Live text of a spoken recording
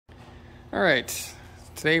Alright,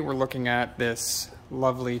 today we're looking at this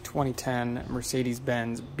lovely 2010 Mercedes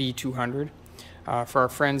Benz B200. For our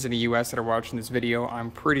friends in the US that are watching this video, I'm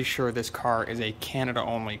pretty sure this car is a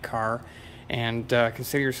Canada-only car, and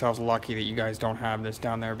consider yourselves lucky that you guys don't have this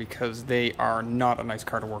down there because they are not a nice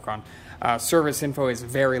car to work on. Service info is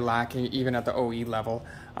very lacking, even at the OE level,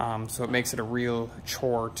 so it makes it a real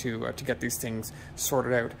chore to get these things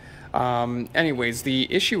sorted out. Anyways, the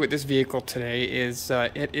issue with this vehicle today is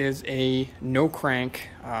it is a no crank,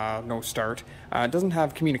 no start. It doesn't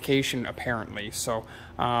have communication apparently, so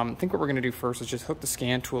I think what we're going to do first is just hook the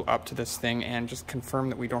scan tool up to this thing and just confirm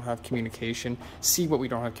that we don't have communication, see what we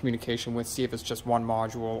don't have communication with, see if it's just one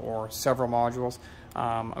module or several modules.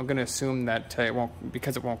 I'm going to assume that it won't,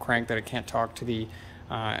 because it won't crank, that it can't talk to the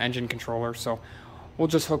engine controller, so we'll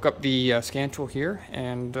just hook up the scan tool here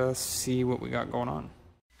and see what we got going on.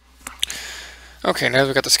 Okay, now that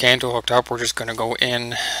we've got the scan tool hooked up, we're just going to go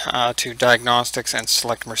in to Diagnostics and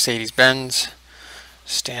select Mercedes Benz,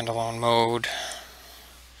 standalone mode,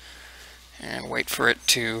 and wait for it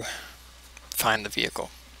to find the vehicle.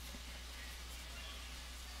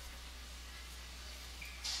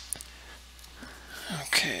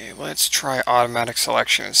 Okay, let's try automatic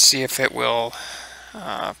selection and see if it will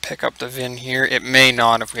pick up the VIN here. It may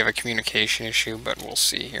not if we have a communication issue, but we'll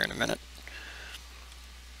see here in a minute.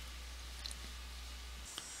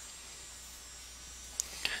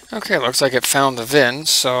 Okay, looks like it found the VIN,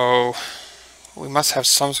 so we must have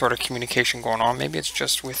some sort of communication going on. Maybe it's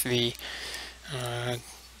just with the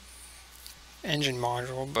engine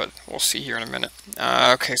module, but we'll see here in a minute.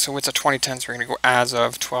 Okay, so it's a 2010, so we're going to go as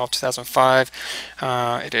of 12/2005.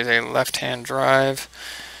 It is a left-hand drive,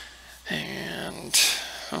 and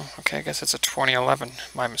okay, I guess it's a 2011.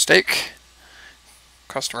 My mistake.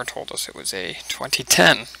 Customer told us it was a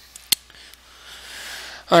 2010.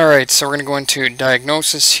 Alright, so we're going to go into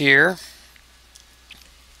Diagnosis here.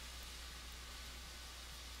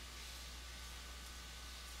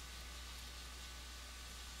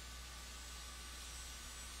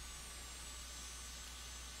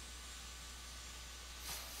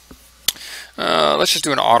 Let's just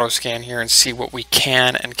do an auto scan here and see what we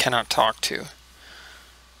can and cannot talk to.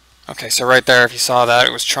 Okay, so right there, if you saw that,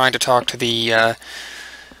 it was trying to talk to the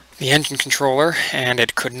engine controller, and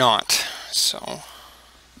it could not. So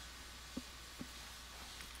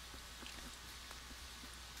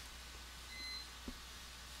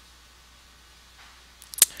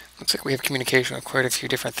looks like we have communication with quite a few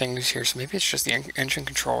different things here, so maybe it's just the engine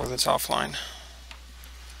controller that's offline.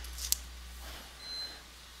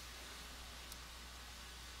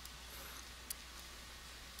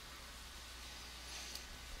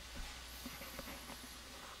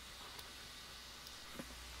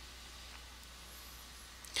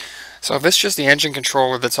 So if it's just the engine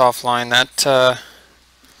controller that's offline, that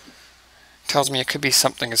tells me it could be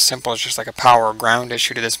something as simple as just like a power or ground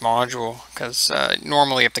issue to this module, because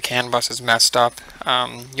normally if the CAN bus is messed up,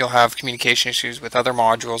 you'll have communication issues with other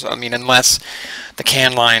modules. I mean, unless the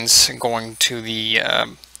CAN lines going to the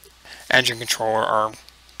engine controller are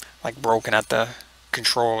like broken at the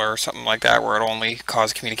controller or something like that, where it only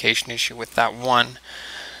causes communication issue with that one,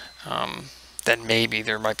 then maybe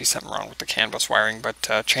there might be something wrong with the CAN bus wiring, but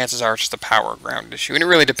chances are it's just a power ground issue. And it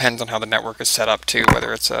really depends on how the network is set up too,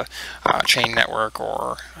 whether it's a chain network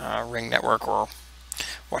or ring network or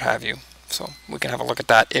what have you. So we can have a look at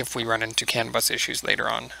that if we run into CAN bus issues later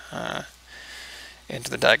on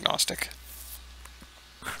into the diagnostic.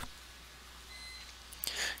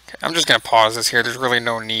 Okay, I'm just going to pause this here. There's really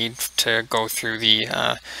no need to go through the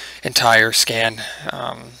entire scan.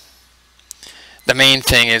 The main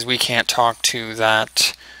thing is we can't talk to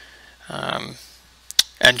that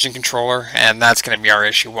engine controller, and that's going to be our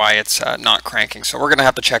issue why it's not cranking. So we're going to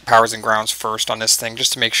have to check powers and grounds first on this thing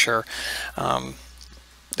just to make sure that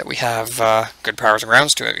we have good powers and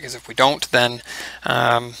grounds to it, because if we don't, then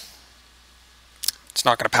it's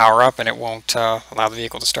not going to power up and it won't allow the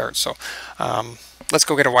vehicle to start. So let's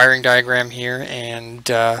go get a wiring diagram here and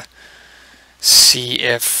see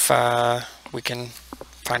if we can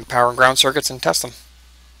find power and ground circuits and test them.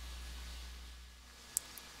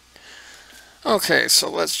 Okay,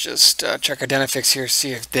 so let's just check Identifix here,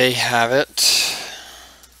 see if they have it.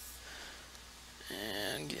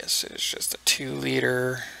 And yes, it's just a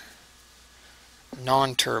 2-liter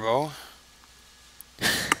non-turbo.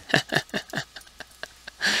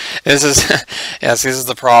 This is yes, this is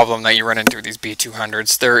the problem that you run into with these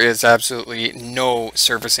B200s. There is absolutely no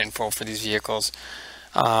service info for these vehicles.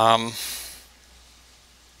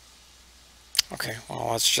 Okay,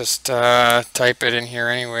 well, let's just type it in here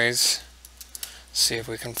anyways. See if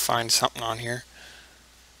we can find something on here.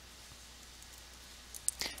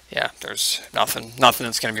 yeah, there's nothing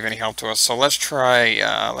that's going to be of any help to us. So let's try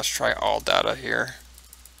all data here.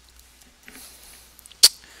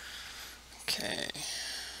 Okay.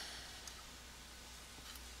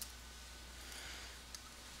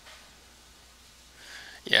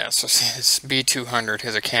 Yeah, so see, this B200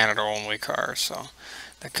 is a Canada-only car, so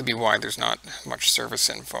that could be why there's not much service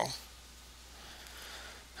info.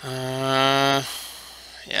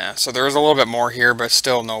 Yeah, so there is a little bit more here, but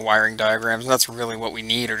still no wiring diagrams. That's really what we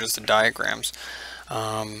need, are just the diagrams.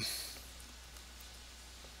 Let's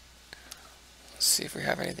see if we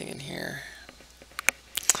have anything in here.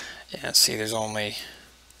 Yeah, see, there's only...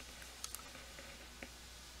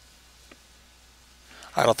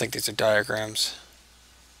 I don't think these are diagrams.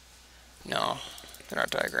 No, they're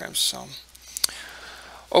not diagrams, so...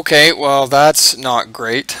 Okay, well, that's not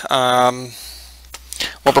great.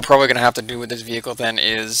 What we're probably going to have to do with this vehicle then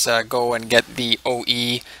is go and get the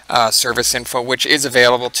OE service info, which is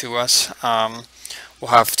available to us.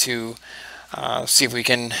 We'll have to see if we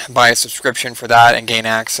can buy a subscription for that and gain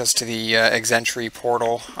access to the Exentry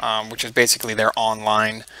portal, which is basically their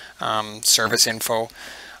online service info.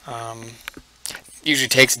 Usually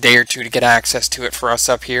takes a day or two to get access to it for us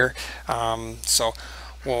up here. So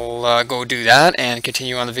we'll go do that and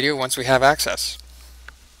continue on the video once we have access.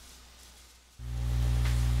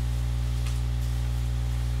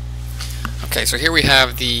 Okay, so here we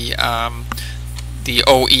have the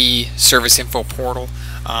OE service info portal.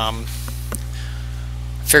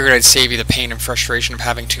 Figured I'd save you the pain and frustration of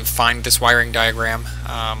having to find this wiring diagram,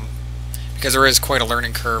 because there is quite a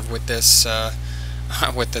learning curve with this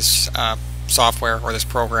software or this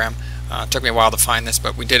program. It took me a while to find this,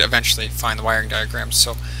 but we did eventually find the wiring diagrams.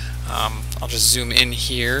 So I'll just zoom in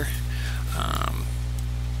here.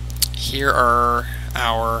 Here are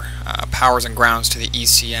our powers and grounds to the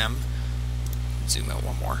ECM. Zoom out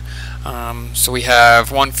one more. So we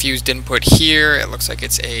have one fused input here. It looks like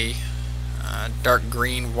it's a dark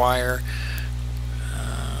green wire.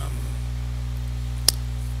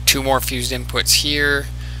 Two more fused inputs here.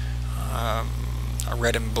 A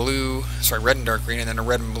red and blue, sorry, red and dark green, and then a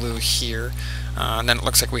red and blue here. And then it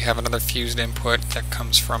looks like we have another fused input that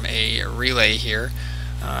comes from a relay here.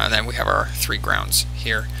 And then we have our three grounds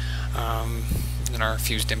here. And our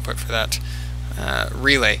fused input for that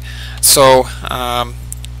relay. So I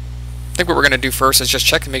think what we're going to do first is just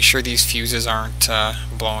check to make sure these fuses aren't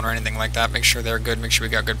blown or anything like that. Make sure they're good, make sure we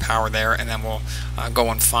got good power there, and then we'll go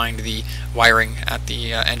and find the wiring at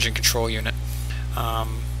the engine control unit.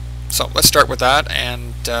 So let's start with that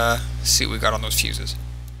and see what we got on those fuses.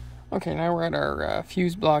 Okay, now we're at our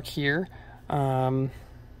fuse block here.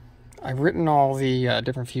 I've written all the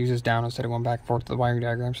different fuses down instead of going back and forth to the wiring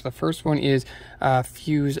diagram. So the first one is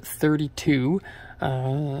fuse 32,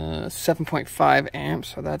 7.5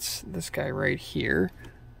 amps. So that's this guy right here.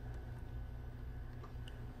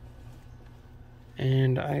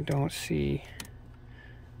 And I don't see...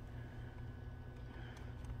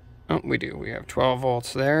 Oh, we do. We have 12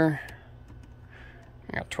 volts there.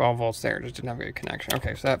 I got 12 volts there. Just didn't have a good connection.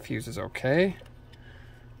 Okay, so that fuse is okay.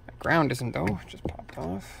 The ground isn't though. It just popped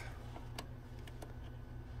off.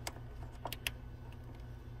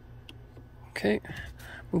 Okay,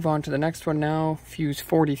 move on to the next one now. Fuse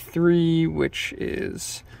 43, which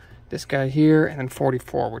is this guy here, and then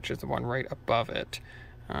 44, which is the one right above it.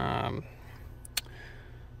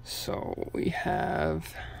 So we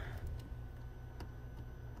have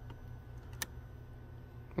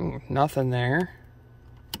nothing there,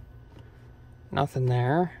 nothing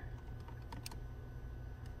there,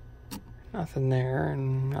 nothing there,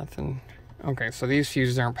 and nothing. Okay, so these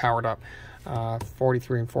fuses aren't powered up.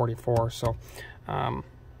 43 and 44, so we're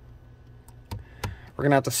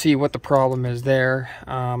gonna have to see what the problem is there.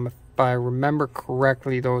 If I remember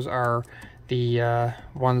correctly, those are the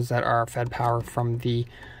ones that are fed power from the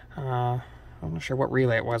I'm not sure what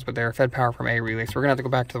relay it was, but they're fed power from a relay. So we're gonna have to go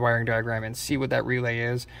back to the wiring diagram and see what that relay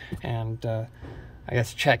is, and I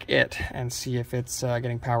guess check it and see if it's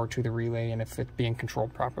getting power to the relay and if it's being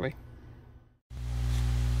controlled properly.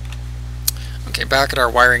 Okay, back at our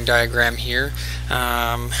wiring diagram here.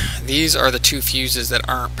 These are the two fuses that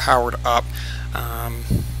aren't powered up.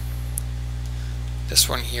 This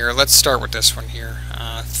one here, let's start with this one here,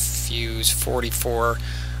 fuse 44.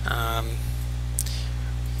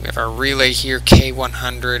 We have our relay here,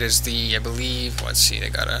 K100 is the, I believe, let's see, they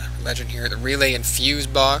got a legend here, the relay and fuse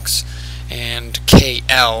box, and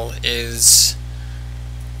KL is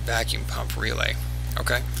vacuum pump relay.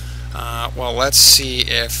 Okay. Well, let's see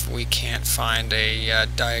if we can't find a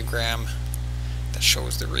diagram that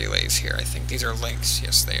shows the relays here. I think these are links.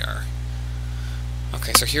 Yes, they are.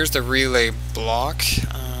 Okay, so here's the relay block.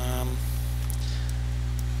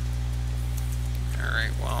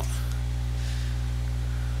 well,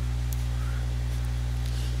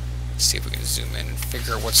 let's see if we can zoom in and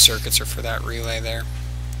figure out what circuits are for that relay there.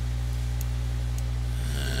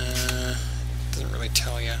 Doesn't really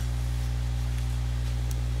tell you.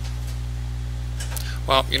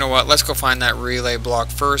 Well, you know what, let's go find that relay block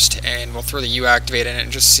first, and we'll throw the U activate in it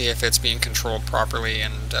and just see if it's being controlled properly,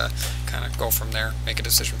 and kind of go from there, make a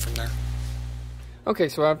decision from there. Okay,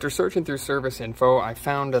 so after searching through service info, I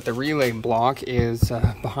found that the relay block is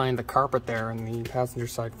behind the carpet there in the passenger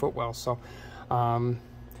side footwell, so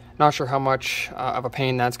not sure how much of a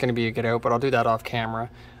pain that's going to be to get out, but I'll do that off camera.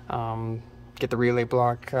 Get the relay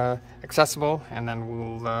block accessible, and then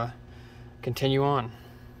we'll continue on.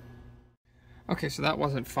 Okay, so that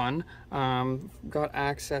wasn't fun. Got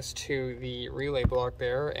access to the relay block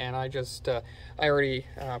there, and I already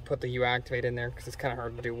put the U activate in there because it's kind of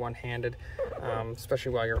hard to do one-handed,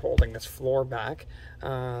 especially while you're holding this floor back.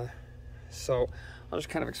 So I'll just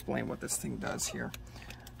kind of explain what this thing does here.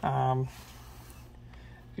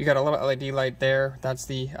 You got a little LED light there. That's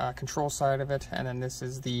the control side of it, and then this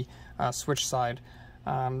is the switch side.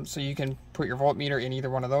 So you can put your voltmeter in either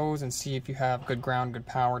one of those and see if you have good ground, good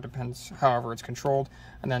power, depends however it's controlled.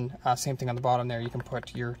 And then same thing on the bottom there, you can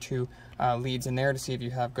put your two leads in there to see if you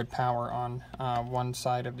have good power on one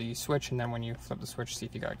side of the switch, and then when you flip the switch, see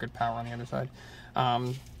if you got good power on the other side.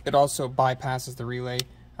 It also bypasses the relay.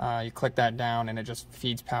 You click that down and it just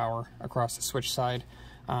feeds power across the switch side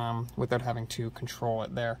without having to control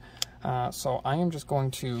it there. So I am just going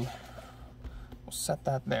to set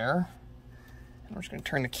that there. We're just going to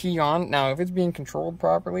turn the key on. Now, if it's being controlled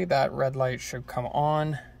properly, that red light should come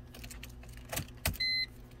on.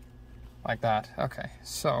 Like that. Okay,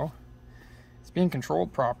 so it's being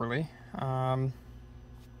controlled properly.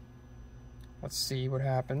 Let's see what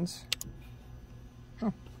happens.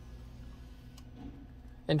 Oh.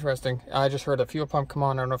 Interesting. I just heard a fuel pump come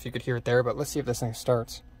on. I don't know if you could hear it there, but let's see if this thing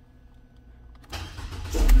starts.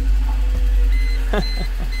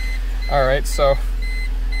 All right, so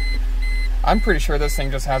I'm pretty sure this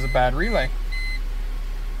thing just has a bad relay.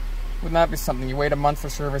 Wouldn't that be something? You wait a month for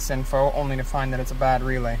service info only to find that it's a bad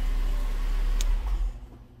relay.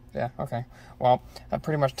 Yeah, okay. Well, that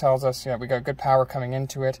pretty much tells us, yeah, we got good power coming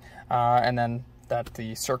into it, and then that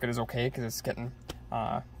the circuit is okay because it's getting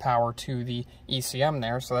power to the ECM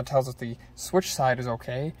there. So that tells us the switch side is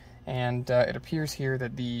okay, and it appears here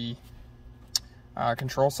that the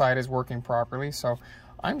control side is working properly. So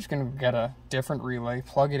I'm just going to get a different relay,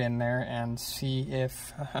 plug it in there, and see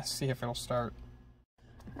if it'll start.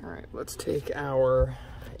 All right, let's take our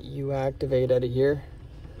U activate out of here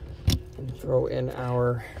and throw in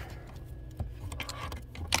our,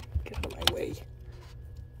 get out of my way,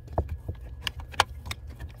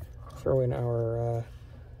 throw in our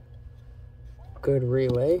good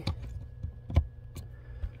relay. All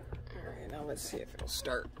right, now let's see if it'll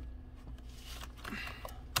start.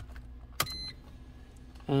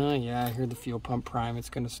 Yeah, I heard the fuel pump prime. It's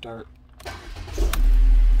going to start.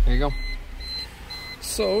 There you go.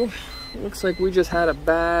 So, looks like we just had a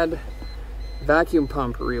bad vacuum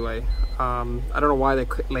pump relay. I don't know why they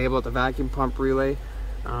label it the vacuum pump relay.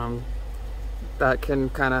 That can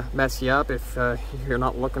kind of mess you up if you're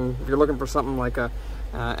looking for something like a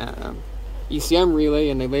ECM relay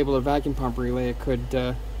and they label it a vacuum pump relay. It could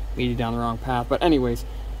lead you down the wrong path. But anyways,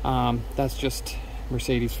 that's just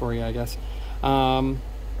Mercedes for you, I guess.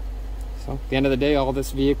 So at the end of the day, all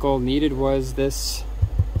this vehicle needed was this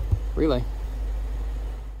relay.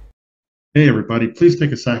 Hey everybody, please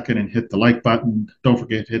take a second and hit the like button. Don't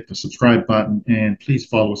forget to hit the subscribe button, and please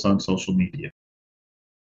follow us on social media.